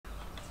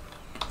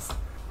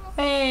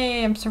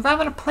Hey, I'm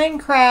surviving a plane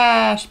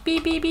crash.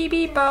 Beep, beep, beep,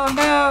 beep. Oh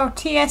no,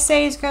 TSA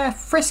is gonna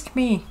frisk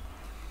me.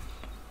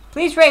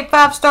 Please rate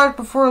 5 stars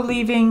before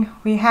leaving.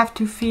 We have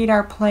to feed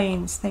our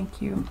planes.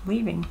 Thank you.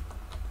 Leaving.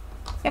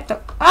 You have to.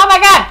 Oh my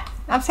god!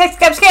 I'm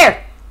scared.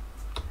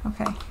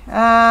 Okay.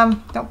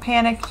 Don't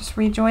panic. Just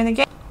rejoin the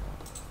game.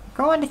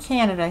 Going to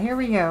Canada. Here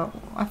we go.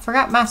 I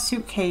forgot my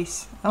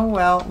suitcase. Oh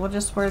well. We'll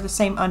just wear the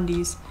same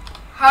undies.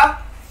 Huh?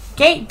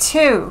 Gate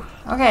 2.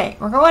 Okay,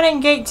 we're going in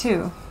gate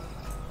 2.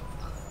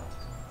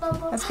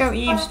 Let's go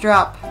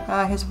eavesdrop.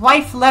 His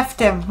wife left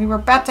him. We were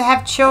about to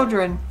have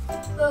children.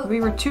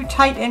 We were too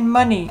tight in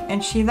money,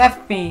 and she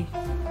left me.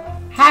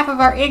 Half of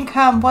our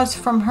income was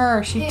from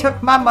her. She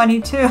took my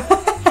money too.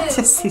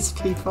 Just these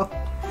people.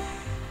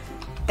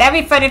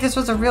 That'd be funny if this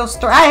was a real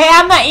story.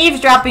 I'm not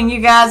eavesdropping,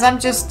 you guys. I'm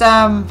just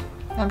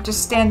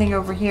standing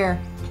over here.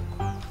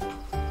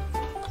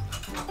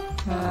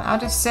 I'll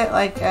just sit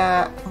like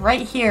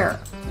right here.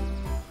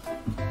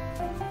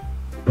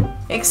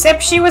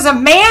 Except she was a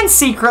man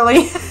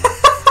secretly.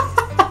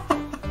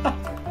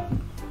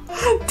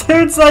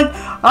 Dude's like,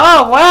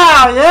 oh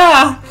wow,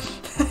 yeah.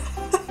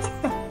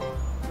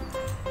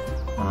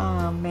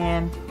 Oh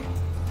man.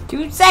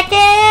 2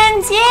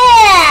 seconds,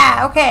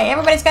 yeah. Okay,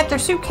 everybody's got their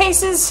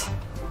suitcases.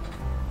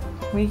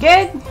 We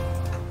good?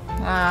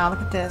 Ah, look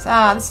at this.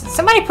 Ah,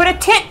 somebody put a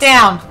tent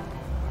down.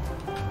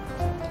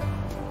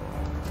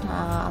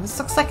 This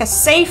looks like a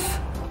safe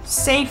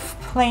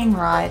plane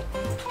ride.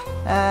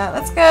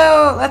 Let's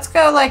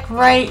go like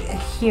right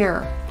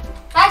here.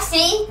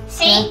 See?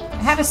 Yeah.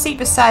 Have a seat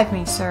beside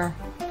me, sir.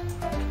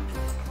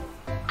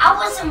 I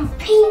want some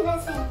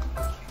peanuts and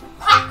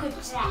Cracker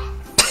Jack.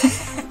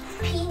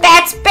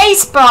 That's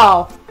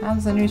baseball!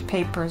 How's the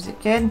newspaper? Is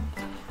it good?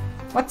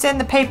 What's in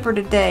the paper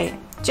today?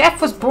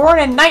 Jeff was born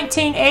in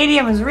 1980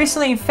 and was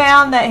recently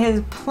found that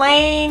his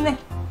plane...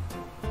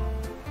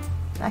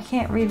 I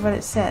can't read what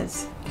it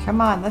says. Come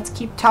on, let's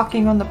keep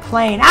talking on the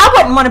plane. I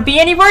wouldn't want to be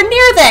anywhere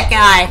near that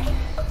guy!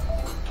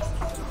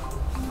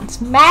 It's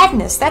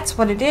madness, that's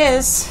what it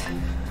is.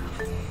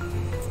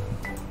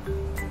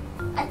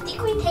 I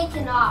think we're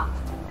taking off.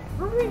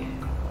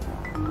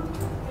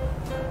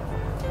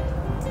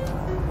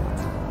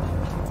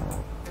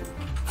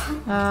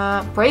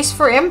 Brace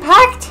for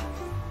impact?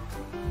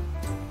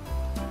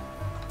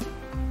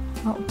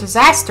 Oh,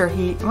 disaster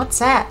heat. What's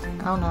that?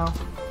 Oh no.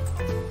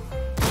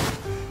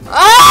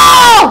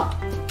 Oh!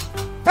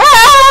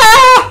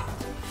 Ah!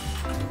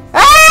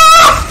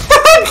 Ah!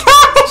 Oh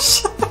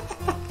gosh!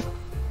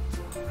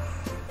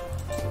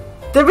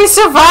 Did we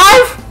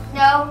survive?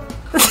 No.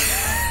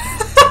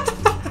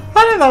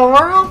 What in the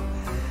world?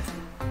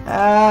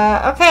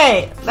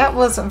 Okay, that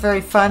wasn't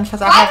very fun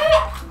because Why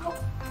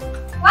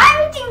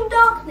are everything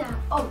dark now?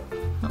 Oh.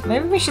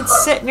 Maybe we should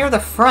sit near the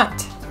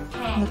front.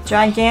 The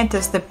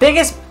Gigantus, the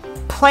biggest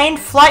plane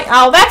flight.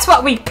 Oh, that's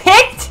what we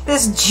picked?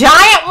 This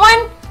giant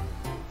one?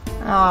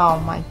 Oh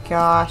my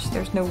gosh,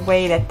 there's no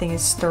way that thing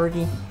is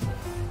sturdy.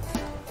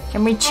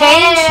 Can we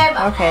change?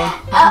 Okay,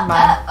 never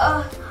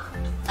mind.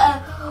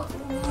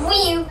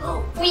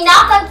 We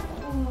not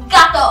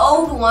got the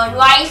old one,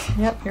 right?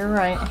 Yep, you're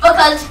right.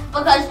 Because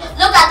look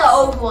at the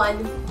old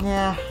one.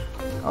 Yeah,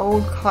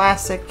 old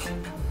classic.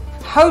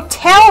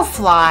 Hotel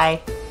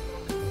fly.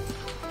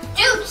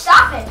 Dude,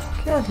 stop it.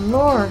 Good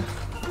lord.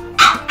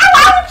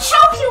 I would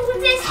choke you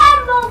with this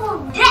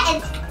hamburger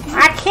dead.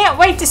 I can't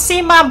wait to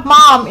see my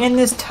mom in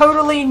this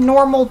totally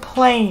normal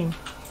plane.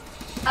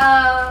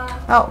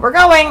 Oh, we're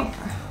going.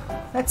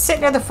 Let's sit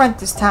near the front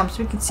this time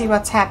so we can see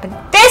what's happening.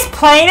 This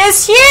plane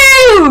is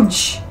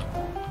huge!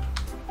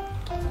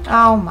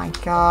 Oh my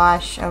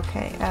gosh.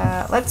 Okay,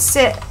 let's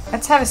sit.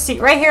 Let's have a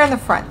seat right here in the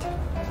front.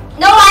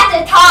 No, at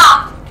the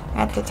top.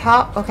 At the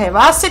top? Okay,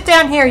 well I'll sit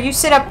down here. You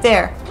sit up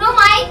there. No,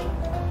 Mike.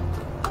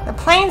 The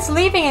plane's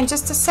leaving in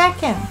just a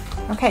second.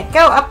 Okay,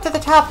 go up to the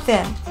top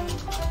then.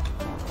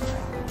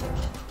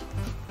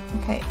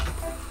 Okay.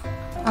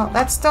 Oh,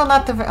 that's still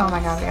not the... Oh my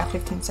god, we got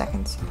 15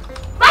 seconds.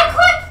 Mike,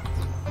 quick!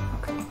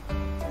 Okay.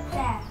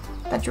 There.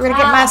 Thought you were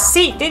gonna get my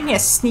seat, didn't you,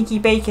 sneaky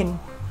bacon?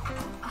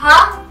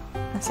 Huh?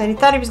 I said he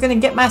thought he was gonna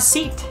get my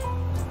seat.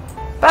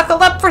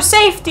 Buckle up for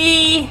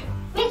safety!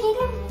 Mickey,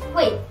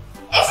 wait.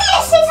 It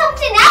say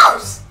something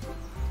else.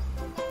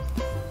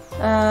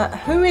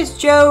 Who is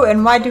Joe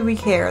and why do we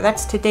care?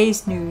 That's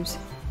today's news.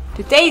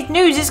 Today's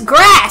news is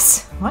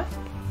grass! What?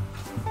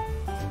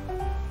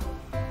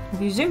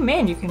 If you zoom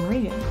in, you can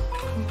read it.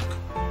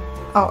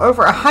 Oh,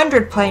 over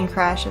 100 plane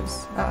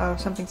crashes. Uh-oh,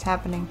 something's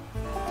happening.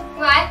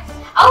 Right.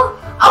 Oh,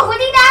 what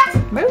is that?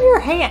 Move your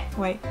hand.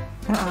 Wait.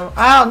 Uh-oh.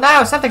 Oh,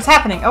 no, something's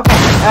happening. Okay.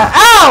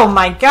 Oh,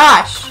 my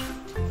gosh.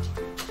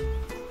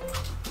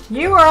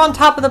 You are on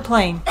top of the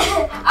plane.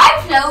 I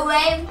flew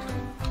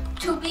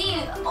to be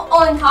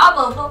on top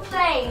of a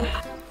plane.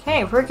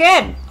 Okay, we're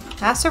good.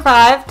 I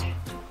survived.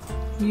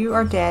 You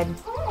are dead.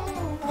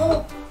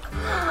 I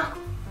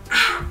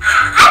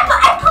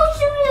told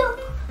you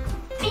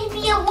to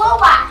be a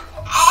robot,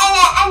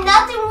 and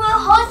nothing will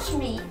hurt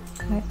me.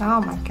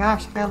 Oh my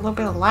gosh, I got a little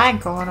bit of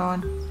lag going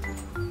on.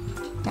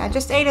 Yeah, I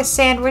just ate a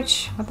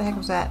sandwich. What the heck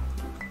was that?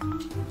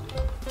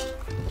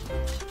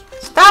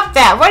 Stop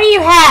that. What do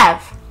you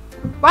have?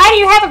 Why do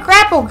you have a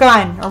grapple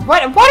gun? Or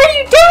what are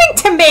you doing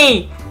to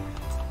me?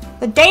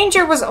 The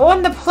danger was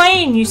on the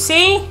plane, you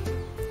see?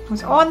 It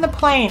was on the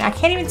plane. I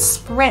can't even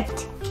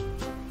sprint.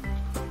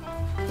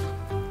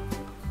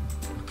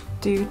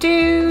 Do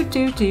do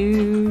do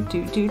do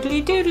do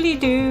doodly doodly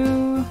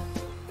do.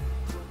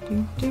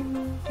 Do do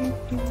do do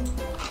do.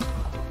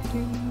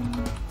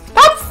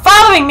 Stop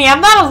following me!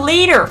 I'm not a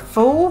leader,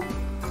 fool!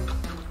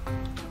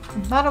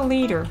 I'm not a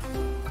leader.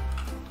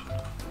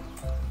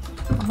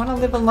 I want to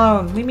live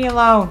alone. Leave me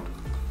alone.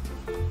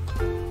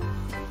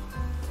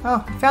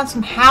 Oh, I found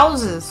some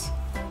houses.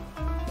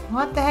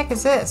 What the heck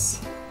is this?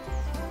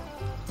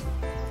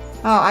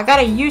 Oh, I got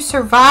a You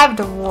Survived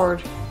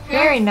award.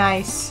 Very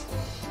nice.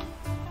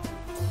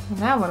 So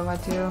now what do I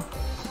do?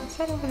 What's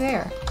that over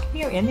there? Can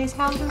you go in these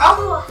houses?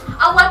 Oh,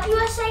 what you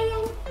were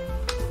saying?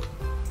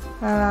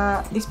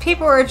 These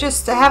people are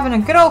just having a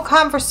good old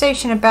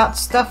conversation about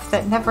stuff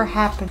that never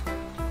happened.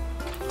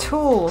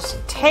 Tools.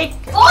 Take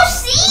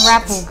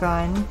grapple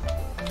gun.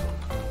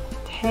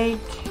 Take.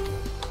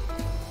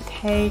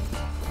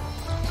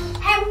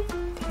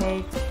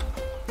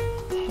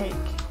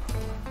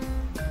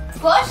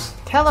 Bush.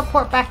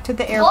 Teleport back to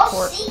the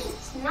airport.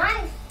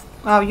 Nice.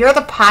 Oh, you're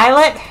the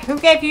pilot? Who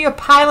gave you a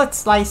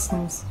pilot's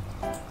license?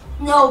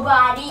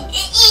 Nobody.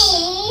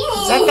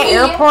 Is that the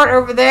airport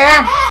over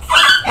there?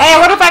 Hey,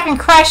 what if I can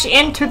crash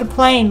into the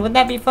plane? Wouldn't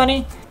that be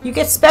funny? You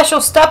get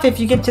special stuff if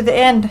you get to the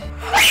end.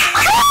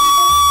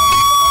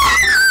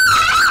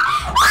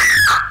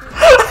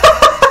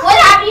 What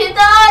have you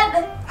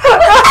done?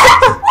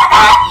 What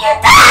have you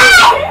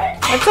done?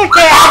 It's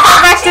okay, I'll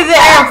go back to the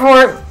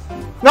airport.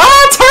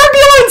 Ah,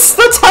 turbulence!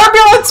 The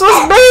turbulence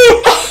was me!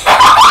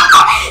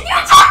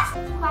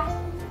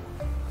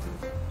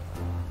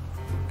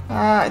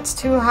 It's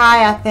too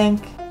high, I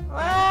think.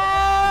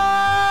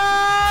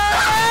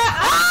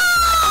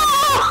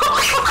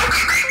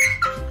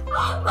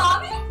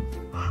 Mommy?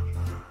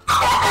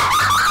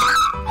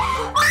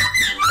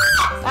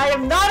 I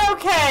am not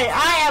okay.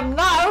 I am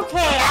not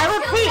okay. I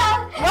repeat.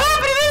 What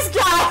happened to this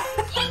guy?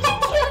 You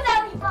just killed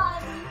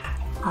everybody.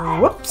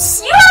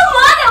 Whoops. You're a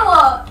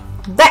murderer.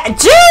 That.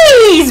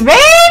 Jeez,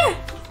 man.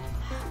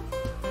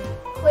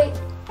 Wait.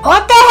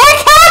 What the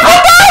heck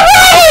happened to me?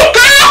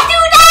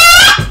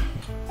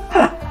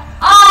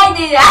 I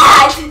do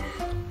that.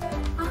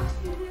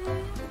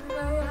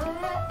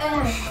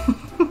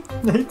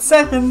 8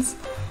 seconds.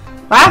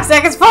 5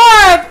 seconds. 4,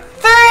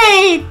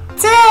 3,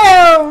 2,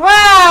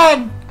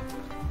 1.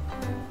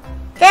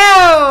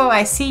 Go!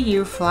 I see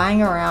you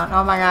flying around.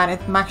 Oh my god,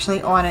 I'm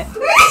actually on it. Oh,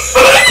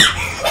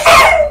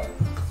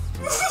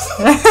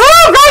 go,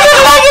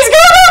 Legends,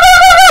 go, go, go,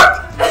 go, go!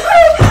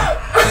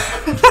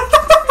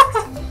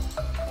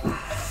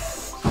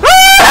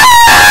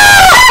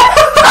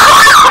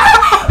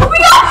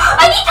 I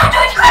need to do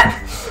it quick.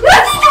 I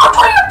need to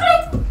do it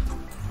quick.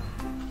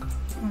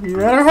 You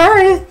better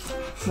hurry.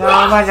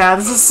 Oh my god,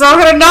 this is so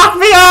gonna knock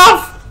me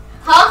off!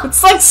 Huh?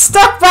 It's like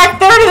stuck back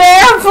there to the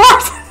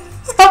airport!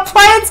 The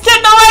plane's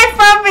getting away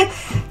from me!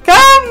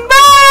 Come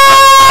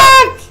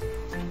back!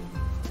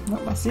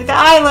 Oh, I see the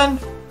island.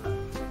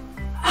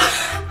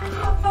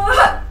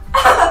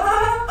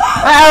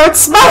 Uh-oh,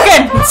 it's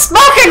smoking! It's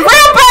smoking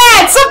real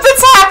bad!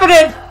 Something's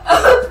happening!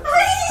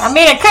 I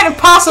mean, it couldn't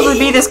possibly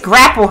be this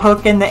grapple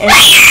hook in the air.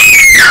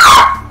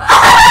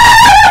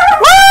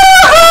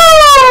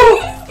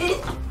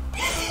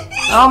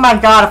 Oh my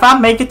god, if I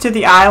make it to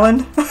the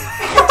island...